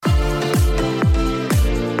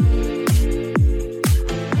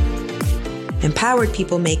Empowered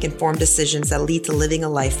people make informed decisions that lead to living a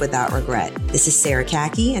life without regret. This is Sarah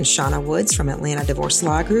Kaki and Shauna Woods from Atlanta Divorce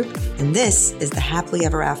Law Group, and this is the Happily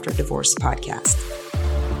Ever After Divorce Podcast.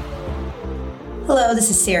 Hello,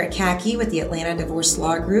 this is Sarah Kaki with the Atlanta Divorce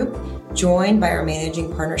Law Group, joined by our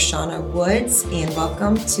managing partner, Shauna Woods, and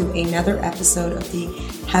welcome to another episode of the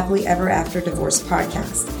Happily Ever After Divorce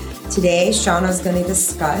Podcast. Today, Shauna is going to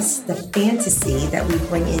discuss the fantasy that we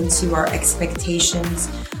bring into our expectations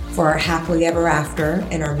for our happily ever after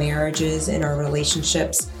in our marriages and our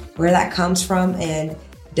relationships, where that comes from, and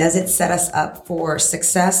does it set us up for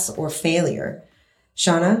success or failure?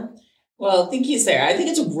 Shauna? Well, thank you, Sarah. I think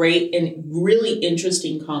it's a great and really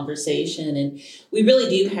interesting conversation. And we really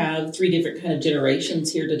do have three different kind of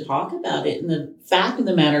generations here to talk about it. And the fact of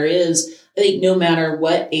the matter is, I think no matter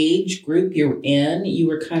what age group you're in, you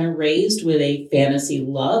were kind of raised with a fantasy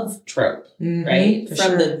love trope, right?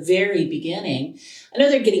 From the very beginning. I know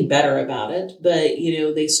they're getting better about it, but,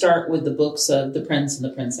 they start with the books of The Prince and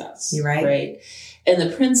the Princess. You're right. Right? And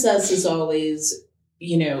the princess is always,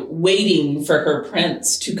 waiting for her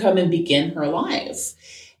prince to come and begin her life.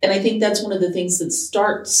 And I think that's one of the things that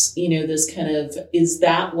starts, this kind of, is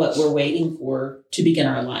that what we're waiting for to begin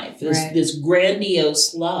our life? This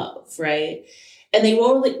grandiose love, right? And they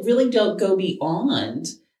really don't go beyond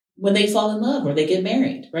when they fall in love or they get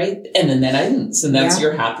married, right? And then that ends, and that's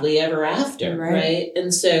your happily ever after, right?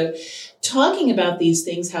 And so talking about these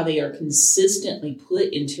things, how they are consistently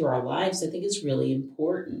put into our lives, I think is really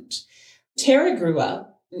important. Tara grew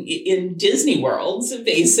up in Disney worlds,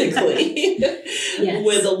 basically,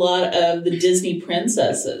 with a lot of the Disney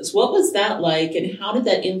princesses. What was that like, and how did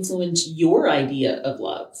that influence your idea of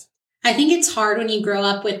love? I think it's hard when you grow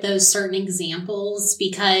up with those certain examples,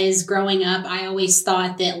 because growing up, I always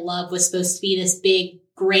thought that love was supposed to be this big,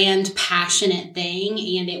 grand, passionate thing,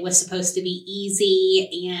 and it was supposed to be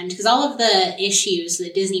easy. And because all of the issues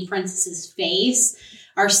that Disney princesses face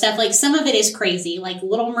are stuff like, some of it is crazy, like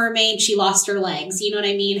Little Mermaid, she lost her legs, you know what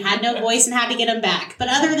I mean? Had no voice and had to get them back. But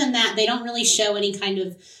other than that, they don't really show any kind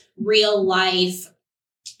of real life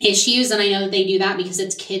issues. And I know that they do that because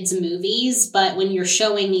it's kids' movies. But when you're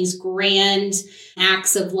showing these grand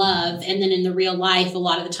acts of love, and then in the real life, a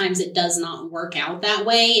lot of the times it does not work out that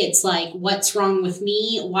way. It's like, what's wrong with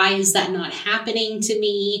me? Why is that not happening to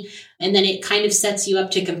me? And then it kind of sets you up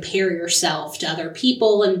to compare yourself to other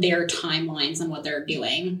people and their timelines and what they're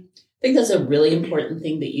doing. I think that's a really important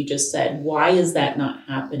thing that you just said. Why is that not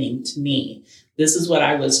happening to me? This is what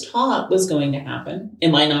I was taught was going to happen.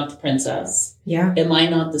 Am I not the princess? Yeah. Am I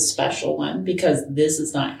not the special one? Because this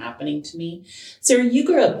is not happening to me. Sarah, you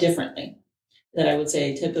grew up differently than I would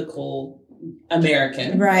say a typical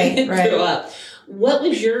American grew up. What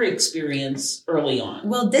was your experience early on?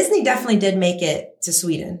 Well, Disney definitely did make it to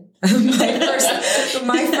Sweden.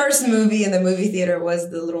 My first movie in the movie theater was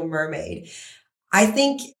The Little Mermaid. I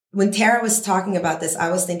think when Tara was talking about this, I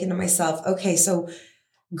was thinking to myself, okay, so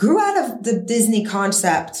grew out of the Disney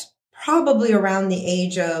concept probably around the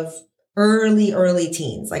age of early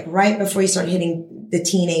teens, like right before you start hitting the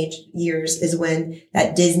teenage years is when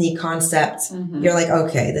that Disney concept, you're like,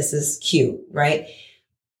 okay, this is cute, right?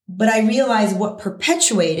 But I realized what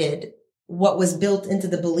perpetuated what was built into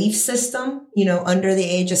the belief system, under the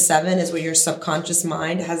age of 7 is where your subconscious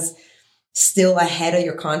mind has still ahead of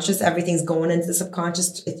your conscious. Everything's going into the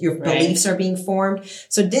subconscious. Your beliefs are being formed.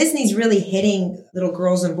 So Disney's really hitting little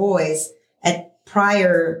girls and boys at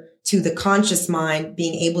prior to the conscious mind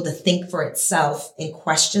being able to think for itself and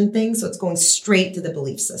question things. So it's going straight to the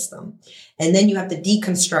belief system. And then you have to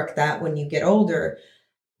deconstruct that when you get older.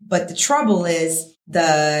 But the trouble is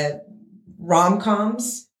the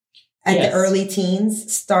rom-coms at the early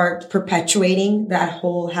teens start perpetuating that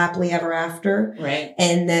whole happily ever after. Right.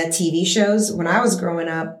 And the TV shows, when I was growing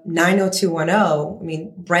up,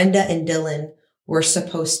 90210, Brenda and Dylan were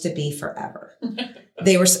supposed to be forever.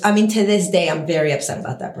 They were, to this day, I'm very upset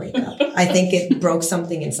about that breakup. I think it broke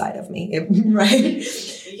something inside of me, right?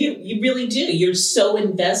 You really do. You're so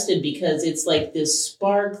invested because it's like this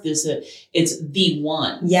spark, it's the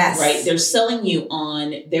one. Yes. Right? They're selling you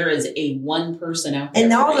on, there is a one person out there.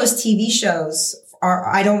 And all those TV shows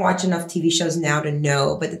I don't watch enough TV shows now to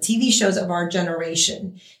know, but the TV shows of our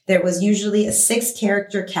generation, there was usually a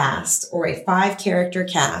 6-character cast or a 5-character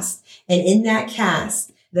cast. And in that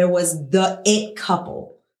cast, there was the it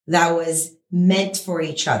couple that was meant for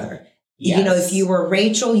each other. Yes. If you were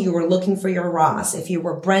Rachel, you were looking for your Ross. If you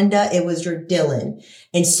were Brenda, it was your Dylan,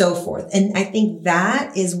 and so forth. And I think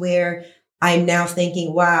that is where I'm now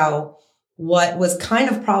thinking, wow, what was kind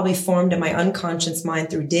of probably formed in my unconscious mind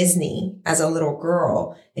through Disney as a little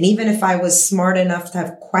girl. And even if I was smart enough to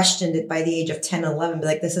have questioned it by the age of 10, 11, be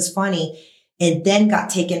like, this is funny. and then got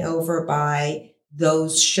taken over by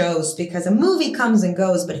those shows, because a movie comes and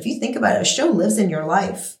goes. But if you think about it, a show lives in your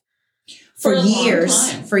life for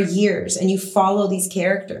years, and you follow these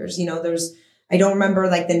characters. You know, I don't remember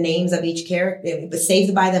like the names of each character, but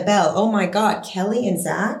Saved by the Bell. Oh my God, Kelly and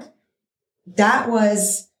Zach.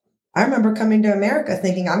 I remember coming to America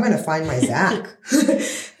thinking, I'm going to find my Zach.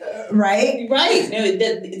 Right? Right. No,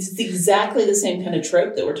 it's exactly the same kind of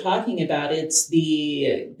trope that we're talking about. It's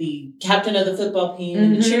the captain of the football team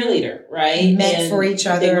and the cheerleader, right? Meant for each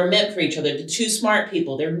other. They were meant for each other. The two smart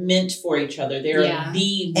people, they're meant for each other. They're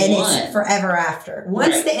the and one. It's forever after.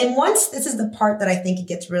 Once this is the part that I think it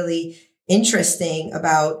gets really interesting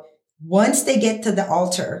about, once they get to the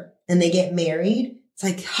altar and they get married, it's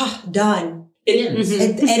like, done. It ends.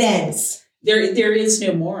 It ends. There is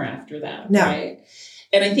no more after that. No. Right?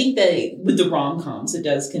 And I think that with the rom-coms, it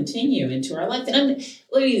does continue into our life. And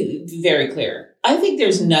let me be very clear. I think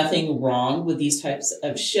there's nothing wrong with these types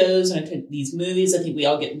of shows and these movies. I think we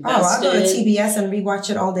all get invested. I'll go to TBS and rewatch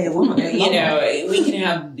it all day long. We can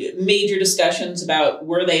have major discussions about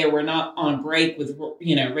were they or were not on break with,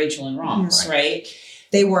 Rachel and Ross, right?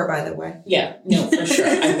 They were, by the way. Yeah, no, for sure.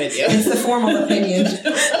 I'm with you. It's the formal opinion.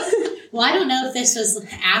 Well, I don't know if this was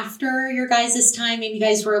after your guys' time. Maybe you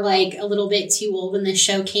guys were like a little bit too old when this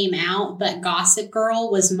show came out, but Gossip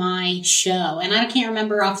Girl was my show. And I can't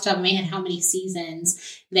remember off the top of my head how many seasons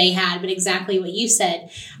they had, but exactly what you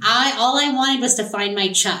said. All I wanted was to find my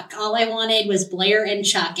Chuck. All I wanted was Blair and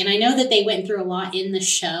Chuck. And I know that they went through a lot in the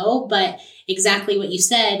show, but exactly what you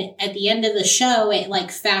said, at the end of the show, it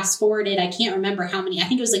like fast forwarded. I can't remember how many, I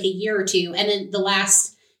think it was like a year or two. And then the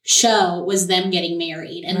last show was them getting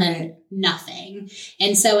married and then nothing.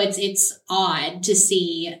 And so it's odd to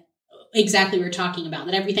see exactly what we're talking about,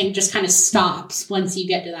 that everything just kind of stops once you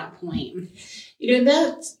get to that point.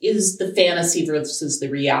 That is the fantasy versus the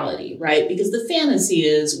reality, right? Because the fantasy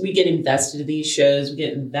is we get invested in these shows, we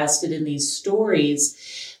get invested in these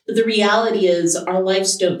stories, but the reality is our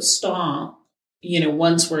lives don't stop.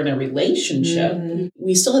 Once we're in a relationship,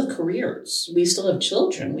 we still have careers, we still have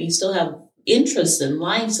children, we still have interests and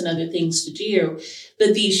lives and other things to do.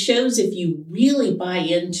 But these shows, if you really buy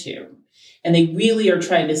into, and they really are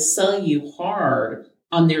trying to sell you hard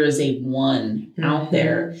on there is a one out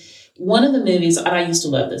there. One of the movies, and I used to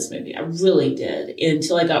love this movie, I really did,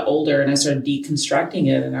 until I got older and I started deconstructing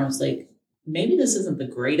it. And I was like, maybe this isn't the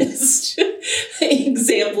greatest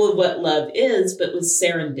example of what love is, but was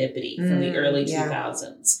Serendipity from the early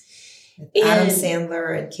 2000s. Adam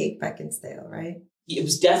Sandler and Kate Beckinsale, right? It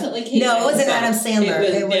was definitely Kate. No, it wasn't Adam Sandler.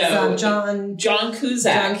 It was John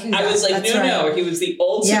Cusack. I was like, no. He was the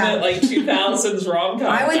ultimate 2000s rom-com.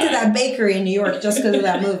 I went to that bakery in New York just because of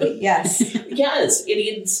that movie. Yes. Yes, it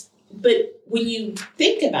is. But when you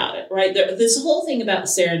think about it, right, this whole thing about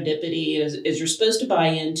serendipity is you're supposed to buy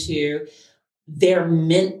into they're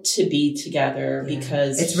meant to be together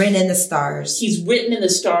because it's written in the stars. He's written in the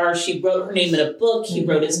stars. She wrote her name in a book. He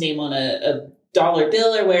wrote his name on a dollar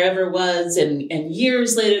bill or wherever it was. And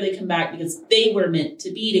years later they come back because they were meant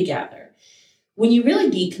to be together. When you really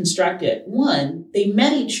deconstruct it, one, they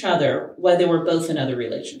met each other while they were both in other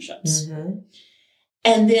relationships.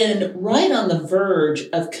 And then right on the verge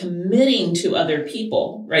of committing to other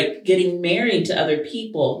people, right, getting married to other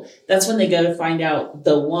people, that's when they go to find out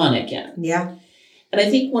the one again. Yeah. And I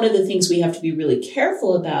think one of the things we have to be really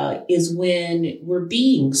careful about is when we're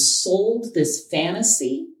being sold this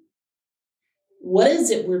fantasy, what is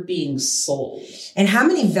it we're being sold? And how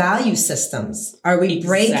many value systems are we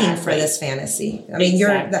breaking for this fantasy? I mean,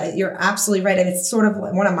 you're absolutely right. And it's sort of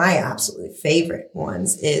one of my absolutely favorite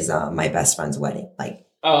ones is My Best Friend's Wedding. Like,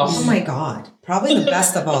 oh my God, probably the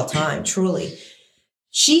best of all time, truly.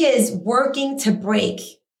 She is working to break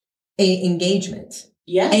an engagement.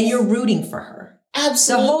 Yes. And you're rooting for her.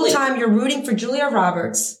 Absolutely. The whole time you're rooting for Julia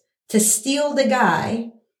Roberts to steal the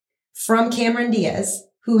guy from Cameron Diaz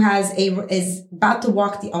who is about to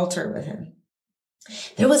walk the altar with him.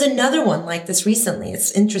 There was another one like this recently.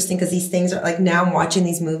 It's interesting because these things are like, now I'm watching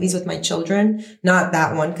these movies with my children. Not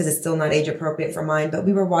that one because it's still not age appropriate for mine, but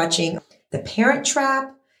we were watching The Parent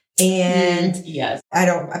Trap and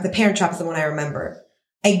The Parent Trap is the one I remember.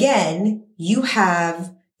 Again, you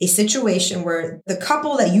have a situation where the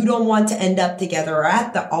couple that you don't want to end up together are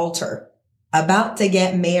at the altar about to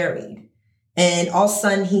get married. And all of a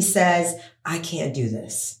sudden he says, I can't do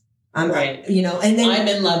this. And then I'm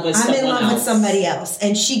in love with somebody else.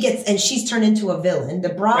 And she's turned into a villain. The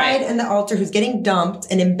bride and the altar who's getting dumped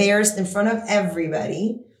and embarrassed in front of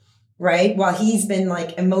everybody, right? While he's been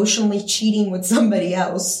like emotionally cheating with somebody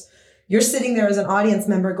else. You're sitting there as an audience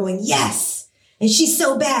member going, yes. And she's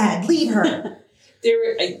so bad. Leave her.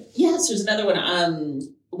 Yes, there's another one.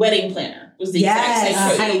 Wedding Planner was the exact same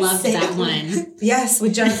show. I loved that one. Yes,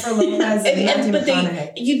 with Jennifer Lopez and Matthew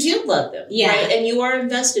McConaughey. You do love them, right? And you are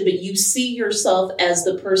invested, but you see yourself as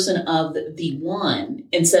the person of the one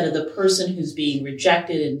instead of the person who's being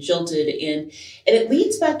rejected and jilted. And it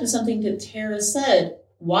leads back to something that Tara said.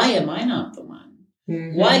 Why am I not the one?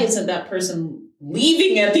 Mm-hmm. Why isn't that person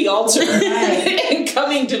leaving at the altar and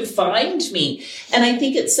coming to find me? And I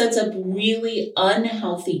think it sets up really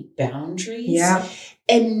unhealthy boundaries. Yeah.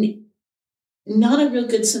 And not a real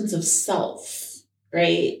good sense of self,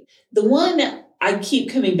 right? The one I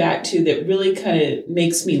keep coming back to that really kind of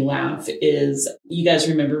makes me laugh is, you guys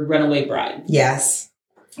remember Runaway Bride? Yes.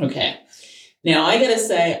 Okay. Now, I got to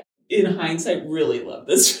say, in hindsight, really love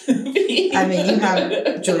this movie. I mean, you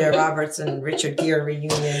have Julia Roberts and Richard Gere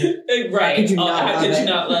reunion. Right. How could you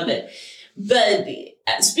not love it? But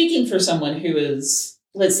speaking for someone who is,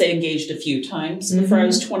 let's say, engaged a few times before I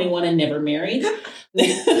was 21 and never married.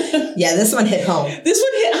 Yeah, this one hit home.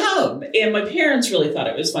 And my parents really thought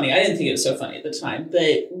it was funny. I didn't think it was so funny at the time.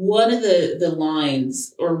 But one of the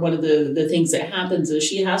lines, or one of the things that happens, is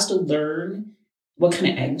she has to learn what kind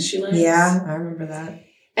of eggs she likes. Yeah, I remember that.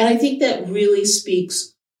 And I think that really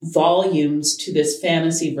speaks volumes to this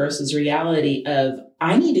fantasy versus reality of,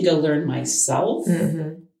 I need to go learn myself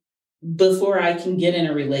before I can get in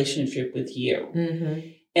a relationship with you. Mm-hmm.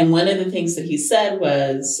 And one of the things that he said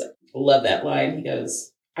was, love that line. He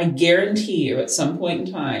goes, I guarantee you at some point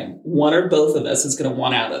in time, one or both of us is going to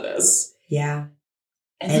want out of this. Yeah.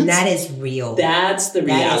 And that is real. That's the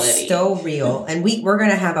reality. That is so real. And we're going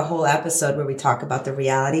to have a whole episode where we talk about the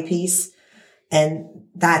reality piece. And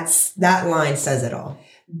that line says it all.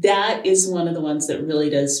 That is one of the ones that really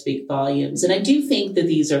does speak volumes. And I do think that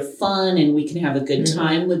these are fun and we can have a good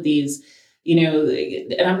time with these,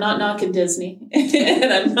 and I'm not knocking Disney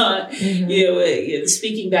and I'm not,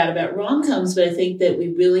 speaking bad about rom-coms, but I think that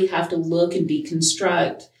we really have to look and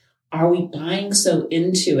deconstruct. Are we buying so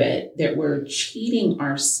into it that we're cheating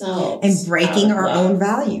ourselves and breaking our own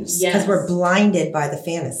values because we're blinded by the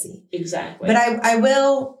fantasy? Exactly. But I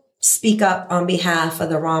will speak up on behalf of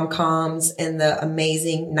the rom-coms and the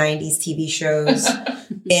amazing 90s TV shows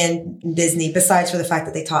and Disney. Besides for the fact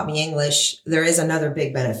that they taught me English, there is another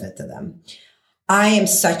big benefit to them. I am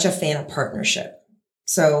such a fan of partnership.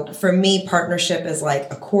 So for me, partnership is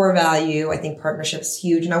like a core value. I think partnership is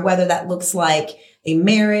huge. Now, whether that looks like a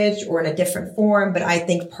marriage or in a different form, but I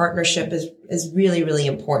think partnership is really, really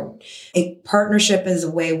important. A partnership is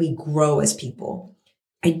a way we grow as people.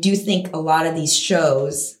 I do think a lot of these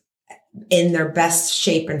shows, in their best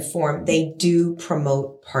shape and form, they do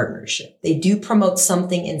promote partnership. They do promote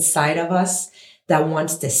something inside of us that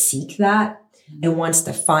wants to seek that and wants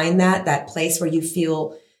to find that place where you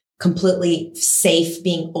feel completely safe,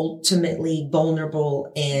 being ultimately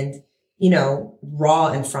vulnerable and,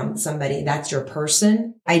 raw in front of somebody. That's your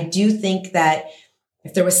person. I do think that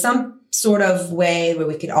if there was some sort of way where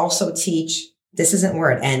we could also teach, this isn't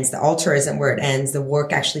where it ends. The altar isn't where it ends. The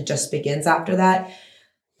work actually just begins after that.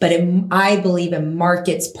 But I believe it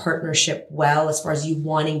markets partnership well as far as you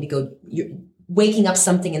wanting to go, you're waking up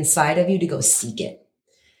something inside of you to go seek it.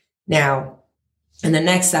 Now, in the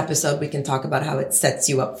next episode, we can talk about how it sets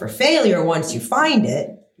you up for failure once you find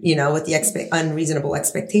it, with the unreasonable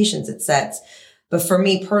expectations it sets. But for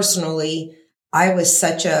me personally, I was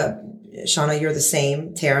Shauna, you're the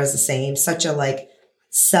same, Tara's the same, such a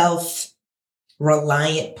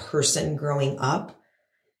self-reliant person growing up.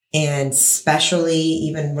 And especially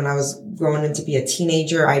even when I was growing up to be a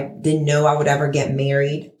teenager, I didn't know I would ever get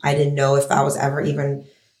married. I didn't know if I was ever even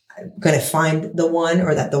going to find the one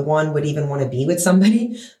or that the one would even want to be with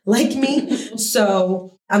somebody like me.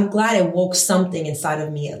 So I'm glad it woke something inside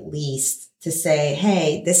of me at least to say,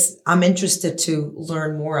 hey, I'm interested to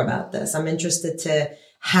learn more about this. I'm interested to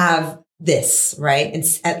have this, right? And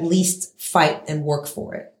at least fight and work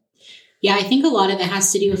for it. Yeah, I think a lot of it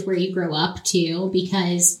has to do with where you grow up too,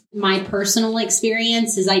 because my personal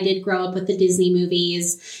experience is I did grow up with the Disney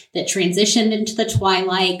movies that transitioned into the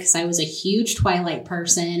Twilight because I was a huge Twilight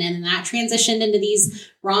person. And then that transitioned into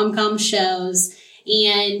these rom-com shows.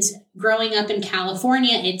 And growing up in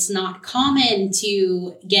California, it's not common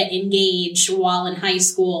to get engaged while in high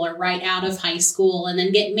school or right out of high school and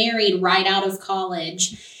then get married right out of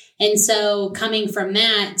college. And so coming from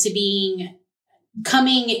that to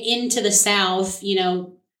coming into the South,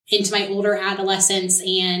 into my older adolescence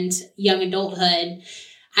and young adulthood,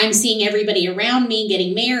 I'm seeing everybody around me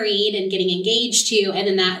getting married and getting engaged to. And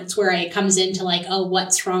then that's where it comes into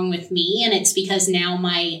what's wrong with me? And it's because now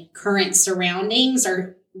my current surroundings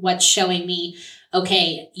are what's showing me,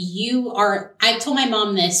 okay, I told my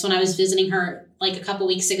mom this when I was visiting her like a couple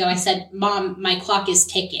weeks ago. I said, Mom, my clock is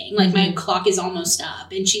ticking. Like my clock is almost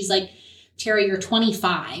up. And she's like, Tara, you're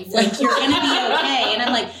 25. Like you're going to be okay. And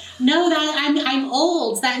I'm like, no, I'm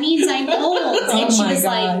old. That means I'm old. And she was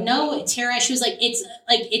like, no, Tara, she was like,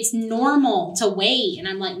 it's normal to wait. And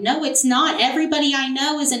I'm like, no, it's not. Everybody I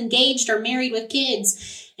know is engaged or married with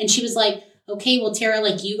kids. And she was like, okay, well, Tara,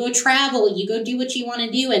 like you go travel, you go do what you want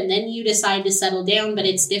to do, and then you decide to settle down. But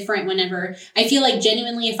it's different whenever I feel like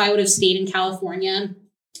genuinely, if I would have stayed in California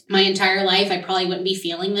my entire life, I probably wouldn't be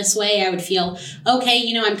feeling this way. I would feel, okay,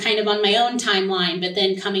 you know, I'm kind of on my own timeline. But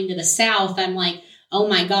then coming to the South, I'm like, oh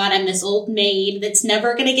my God, I'm this old maid that's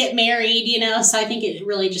never going to get married, you know? So I think it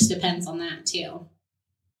really just depends on that too.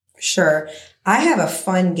 Sure. I have a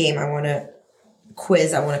fun game I want to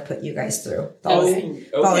put you guys through. All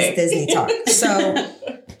this Disney talk. So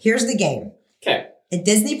here's the game. Okay. A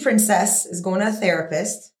Disney princess is going to a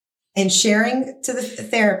therapist and sharing to the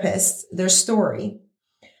therapist their story.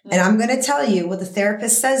 And I'm going to tell you what the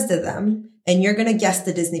therapist says to them, and you're going to guess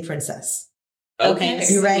the Disney princess. Okay.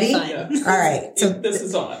 You ready? Yeah. All right. So this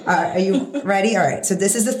is on. Are you ready? All right. So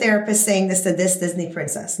this is the therapist saying this to this Disney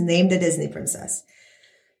princess. Name the Disney princess.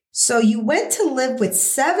 So you went to live with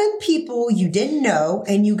 7 people you didn't know,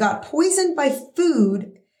 and you got poisoned by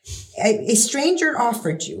food a stranger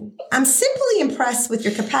offered you. I'm simply impressed with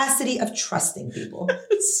your capacity of trusting people.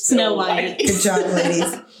 Snow White. Good job,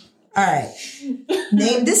 ladies. All right.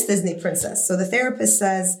 Name this Disney princess. So the therapist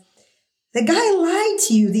says, the guy lied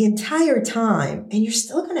to you the entire time, and you're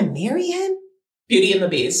still going to marry him? Beauty and the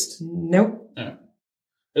Beast. Nope. No.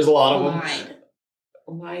 There's a lot of them.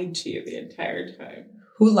 Lied to you the entire time.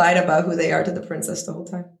 Who lied about who they are to the princess the whole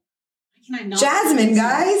time? Can I not? Jasmine,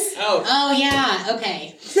 guys. Oh yeah.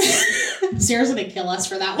 Okay. Sarah's going to kill us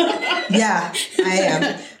for that one. Yeah, I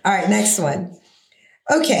am. All right, next one.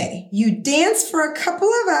 Okay, you danced for a couple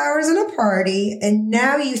of hours in a party, and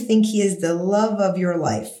now you think he is the love of your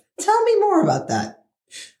life. Tell me more about that.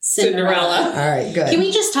 Cinderella. All right, good. Can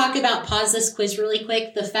we just talk about, pause this quiz really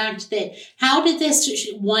quick, the fact that how did this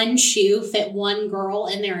one shoe fit one girl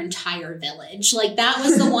in their entire village? Like that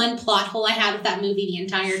was the one plot hole I had with that movie the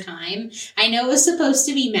entire time. I know it was supposed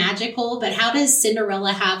to be magical, but how does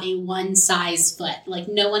Cinderella have a one size foot? Like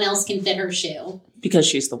no one else can fit her shoe. Because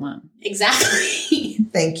she's the one. Exactly.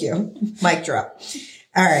 Thank you. Mic drop.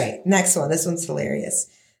 All right, next one. This one's hilarious.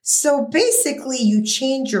 So basically, you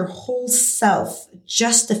change your whole self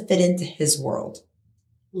just to fit into his world.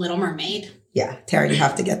 Little Mermaid. Yeah, Tara, you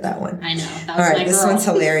have to get that one. I know. That was all right, my this girl. one's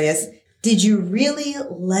hilarious. Did you really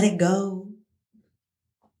let it go?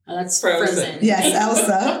 Oh, that's Frozen. Yes,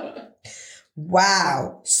 Elsa.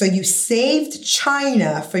 Wow. So you saved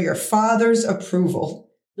China for your father's approval.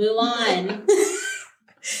 Mulan.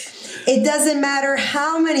 It doesn't matter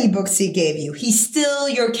how many books he gave you. He's still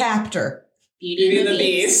your captor. Beauty and the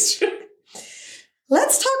Beast.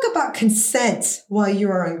 Let's talk about consent while you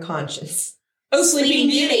are unconscious. Oh, Sleeping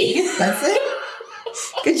Beauty. That's it?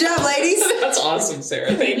 Good job, ladies. That's awesome,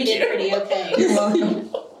 Sarah. Thank you. We did pretty okay. You're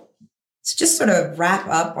welcome. So just sort of wrap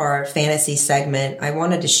up our fantasy segment, I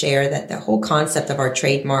wanted to share that the whole concept of our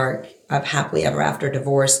trademark of Happily Ever After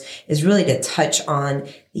Divorce is really to touch on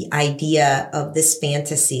the idea of this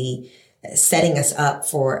fantasy setting us up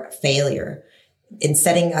for failure and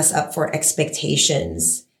setting us up for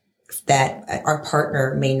expectations that our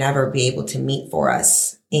partner may never be able to meet for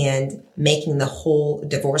us, and making the whole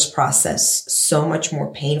divorce process so much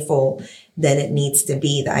more painful than it needs to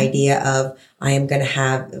be. The idea of I am going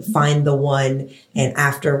to find the one, and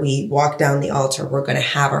after we walk down the altar, we're going to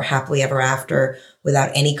have our happily ever after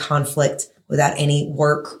without any conflict, without any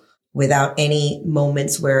work, without any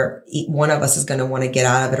moments where one of us is going to want to get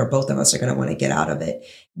out of it or both of us are going to want to get out of it.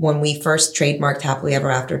 When we first trademarked Happily Ever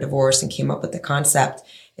After Divorce and came up with the concept,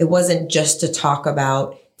 it wasn't just to talk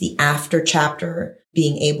about the after chapter,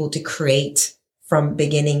 being able to create from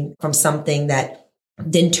something that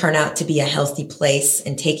didn't turn out to be a healthy place,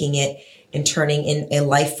 and taking it and turning in a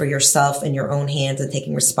life for yourself in your own hands and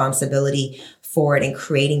taking responsibility for it and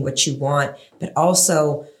creating what you want, but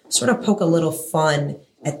also sort of poke a little fun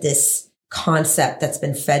at this concept that's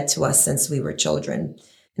been fed to us since we were children.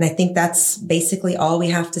 And I think that's basically all we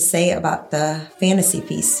have to say about the fantasy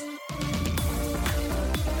piece.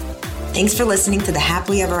 Thanks for listening to the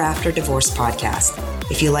Happily Ever After Divorce podcast.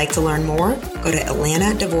 If you'd like to learn more, go to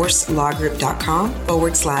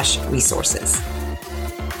AtlantaDivorceLawGroup.com/resources.